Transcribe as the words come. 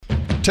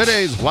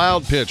Today's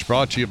Wild Pitch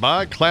brought to you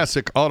by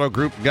Classic Auto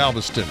Group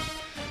Galveston.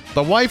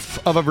 The wife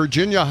of a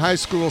Virginia high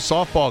school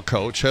softball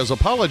coach has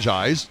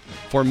apologized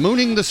for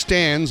mooning the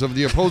stands of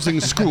the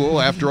opposing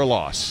school after a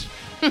loss.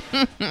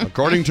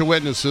 According to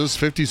witnesses,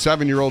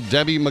 57-year-old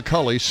Debbie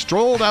McCulley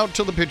strolled out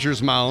to the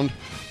pitcher's mound,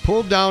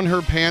 pulled down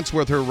her pants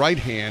with her right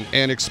hand,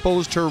 and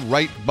exposed her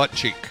right butt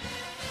cheek.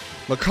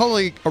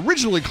 McCulley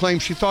originally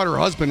claimed she thought her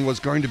husband was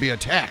going to be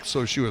attacked,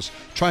 so she was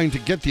trying to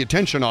get the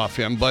attention off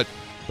him, but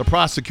the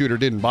prosecutor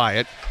didn't buy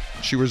it.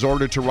 She was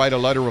ordered to write a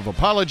letter of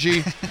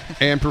apology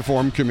and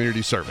perform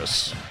community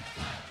service.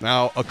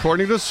 Now,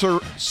 according to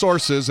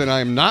sources, and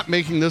I am not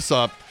making this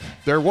up,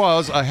 there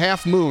was a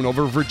half moon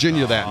over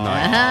Virginia that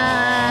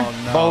night.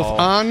 Oh, no. Both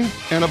on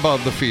and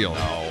above the field.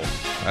 No.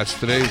 That's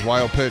today's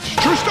Wild Pitch.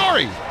 True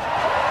story.